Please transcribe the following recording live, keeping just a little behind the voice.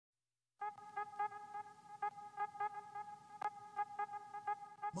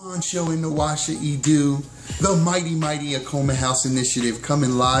On show in the W.A.C.K do the mighty Akoma House Initiative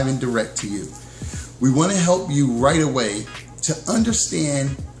coming live and direct to you. We want to help you right away to understand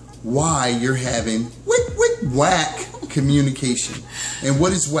why you're having W.A.C.K communication. And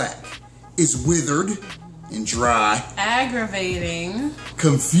what is W.A.C.K? It's withered and dry, aggravating,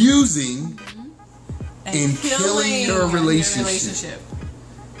 confusing, and killing your relationship.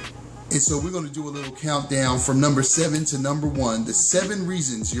 And so we're going to do a little countdown from number 7 to number 1. The 7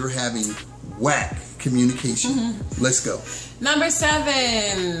 reasons you're having W.A.C.K communication. Let's go. Number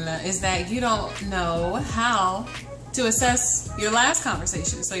 7 is that you don't know how to assess your last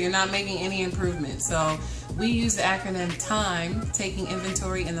conversation. So you're not making any improvement. So we use the acronym TIME, taking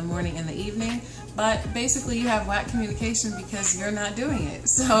inventory in the morning and the evening. But basically you have W.A.C.K communication because you're not doing it.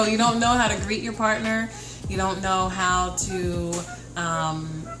 So you don't know how to greet your partner. You don't know how to...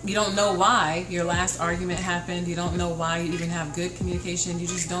 you don't know why your last argument happened. You don't know why you even have good communication. You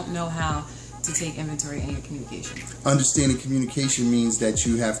just don't know how to take inventory in your communication. Understanding communication means that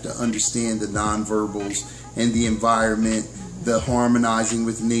you have to understand the nonverbals and the environment, the harmonizing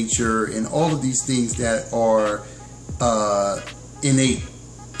with nature, and all of these things that are innate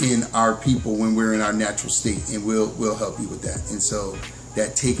in our people when we're in our natural state, and we'll help you with that. And so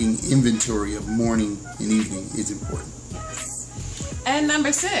that taking inventory of morning and evening is important. And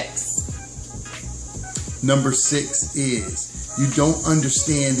number 6. Number 6 is you don't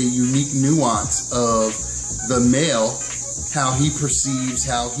understand the unique nuance of the male, how he perceives,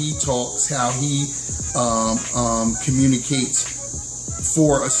 how he talks, how he communicates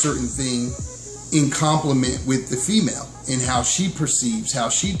for a certain thing in complement with the female, and how she perceives, how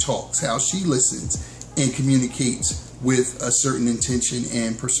she talks, how she listens and communicates with a certain intention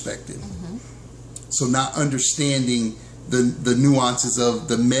and perspective. So not understanding the nuances of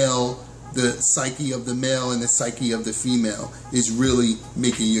the male, the psyche of the male and the psyche of the female is really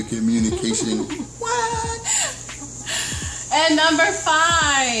making your communication what? And number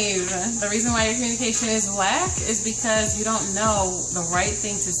 5, the reason why your communication is W.A.C.K is because you don't know the right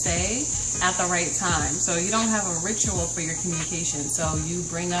thing to say at the right time. So you don't have a ritual for your communication. So you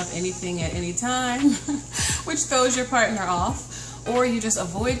bring up anything at any time, which throws your partner off, or you just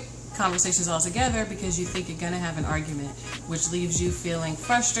avoid conversations altogether because you think you're going to have an argument, which leaves you feeling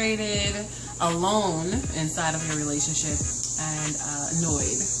frustrated, alone inside of your relationship, and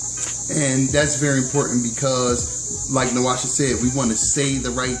annoyed. And that's very important because, like Nawasha said, we want to say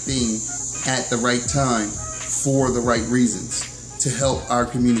the right thing at the right time for the right reasons to help our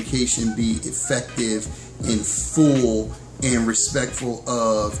communication be effective and full and respectful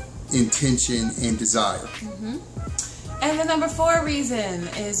of intention and desire. And the number 4 reason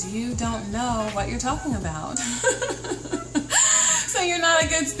is you don't know what you're talking about. So you're not a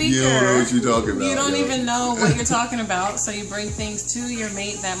good speaker. You don't know what you're talking about. You don't even know what you're talking about. So you bring things to your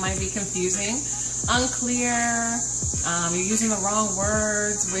mate that might be confusing, unclear. You're using the wrong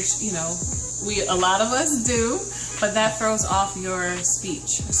words, which, you know, a lot of us do, but that throws off your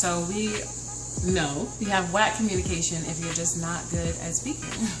speech. So we know you have W.A.C.K communication if you're just not good at speaking.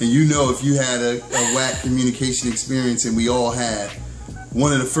 And you know, if you had a W.A.C.K communication experience, and we all had,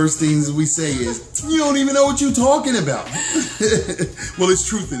 one of the first things we say is, you don't even know what you're talking about. Well, there's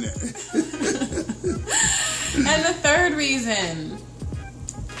truth in that. And the 3rd reason,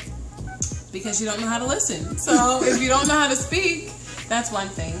 because you don't know how to listen. So if you don't know how to speak, that's one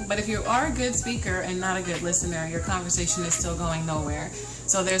thing. But if you are a good speaker and not a good listener, your conversation is still going nowhere.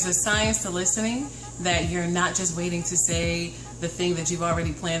 So there's a science to listening, that you're not just waiting to say the thing that you've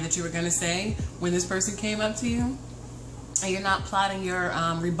already planned that you were going to say when this person came up to you. And you're not plotting your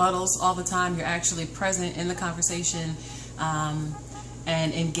rebuttals all the time. You're actually present in the conversation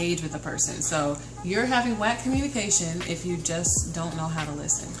and engage with the person. So you're having W.A.C.K communication if you just don't know how to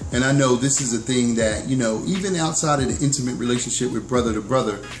listen. And I know this is a thing that, you know, even outside of the intimate relationship with brother to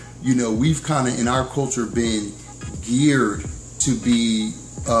brother, you know, we've kind of in our culture been geared to be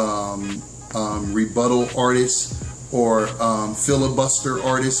rebuttal artists or filibuster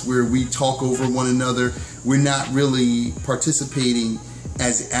artists, where we talk over one another. We're not really participating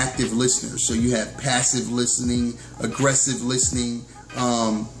as active listeners. So you have passive listening, aggressive listening.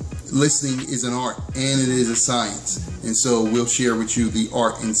 Listening is an art and it is a science. And so we'll share with you the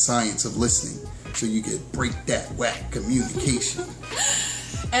art and science of listening so you can break that W.A.C.K communication.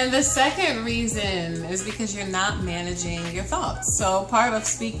 And the 2nd reason is because you're not managing your thoughts. So part of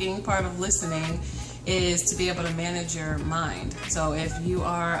speaking, part of listening is to be able to manage your mind. So if you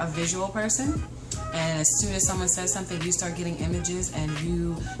are a visual person, and as soon as someone says something, you start getting images and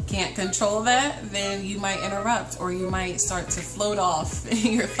you can't control that, then you might interrupt, or you might start to float off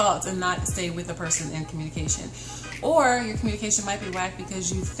your thoughts and not stay with the person in communication. Or your communication might be whack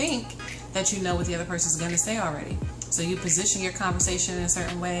because you think that you know what the other person is going to say already. So you position your conversation in a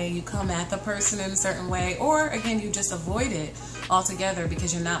certain way, you come at the person in a certain way, or again, you just avoid it altogether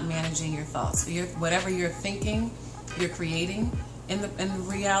because you're not managing your thoughts. Whatever you're thinking, you're creating in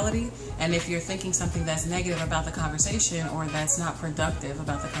reality. And if you're thinking something that's negative about the conversation or that's not productive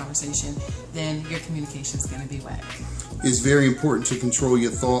about the conversation, then your communication is going to be whack. It's very important to control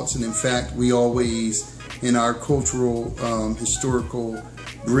your thoughts, and in fact, we always, in our cultural, historical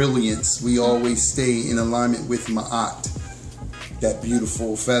brilliance, we always stay in alignment with Ma'at, that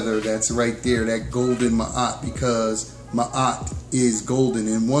beautiful feather that's right there, that golden Ma'at, because Ma'at is golden.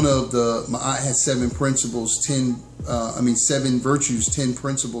 And one of the, Ma'at has 7 principles, 7 virtues, 10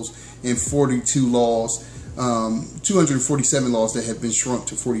 principles, and 42 laws, 247 laws that have been shrunk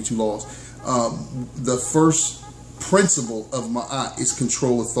to 42 laws. The first principle of Ma'at is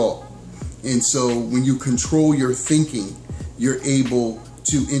control of thought. And so when you control your thinking, you're able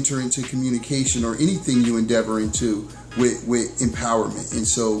to enter into communication or anything you endeavor into with empowerment. And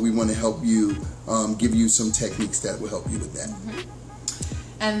so we want to help you, give you some techniques that will help you with that.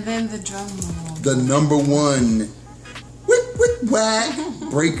 And then the drum roll. The number one whack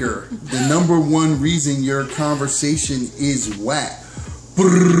breaker. The number one reason your conversation is whack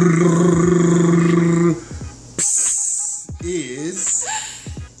is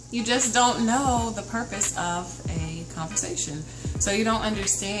you just don't know the purpose of a conversation. So you don't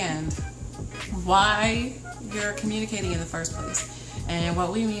understand why you're communicating in the first place. And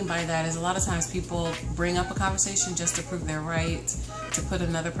what we mean by that is a lot of times people bring up a conversation just to prove they're right, to put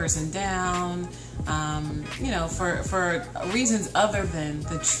another person down, for reasons other than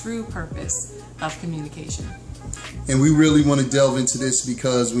the true purpose of communication. And we really want to delve into this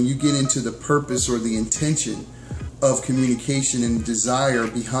because when you get into the purpose or the intention of communication and desire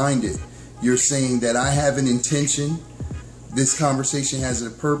behind it, you're saying that I have an intention, this conversation has a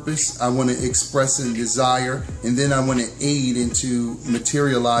purpose, I want to express a desire, and then I want to aid into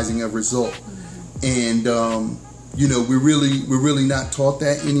materializing a result. And we're really not taught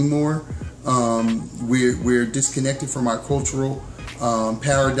that anymore. We're disconnected from our cultural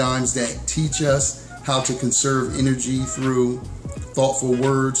paradigms that teach us how to conserve energy through thoughtful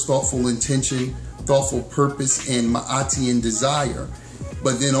words, thoughtful intention, thoughtful purpose, and Ma'atian desire.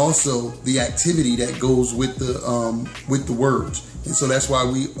 But then also the activity that goes with the words. And so that's why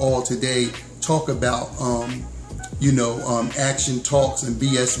we all today talk about action talks and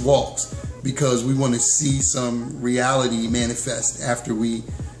BS walks, because we want to see some reality manifest after we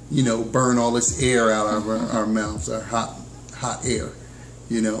burn all this air out of our mouths, our hot air,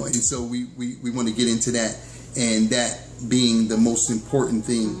 and so we want to get into that, and that being the most important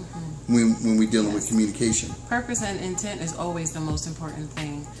thing when we're dealing with communication. Purpose and intent is always the most important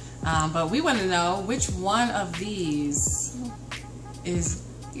thing. But we want to know which one of these is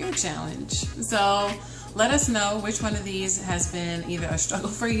your challenge. So let us know which one of these has been either a struggle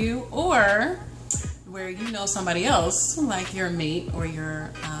for you, or where you know somebody else, like your mate or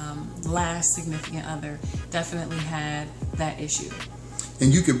your last significant other, definitely had that issue.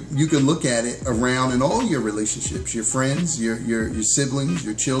 And you can look at it around in all your relationships, your friends, your siblings,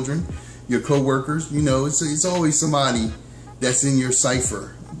 your children, your co-workers. It's always somebody that's in your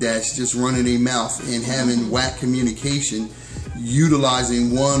cipher that's just running their mouth and having whack communication,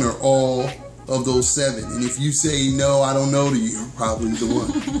 utilizing one or all of those 7. And if you say no, I don't know to you, you're probably the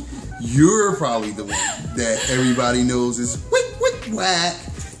one. You're probably the one that everybody knows is whack.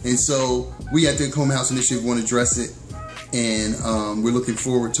 And so we at the Akoma House Initiative want to address it. And we're looking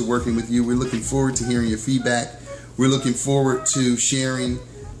forward to working with you. We're looking forward to hearing your feedback. We're looking forward to sharing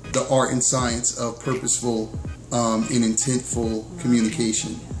the art and science of purposeful and intentful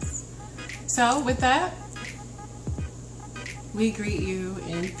communication. So with that, we greet you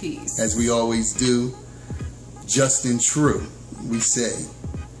in peace. As we always do, just and true, we say,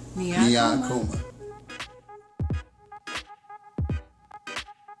 Akoma.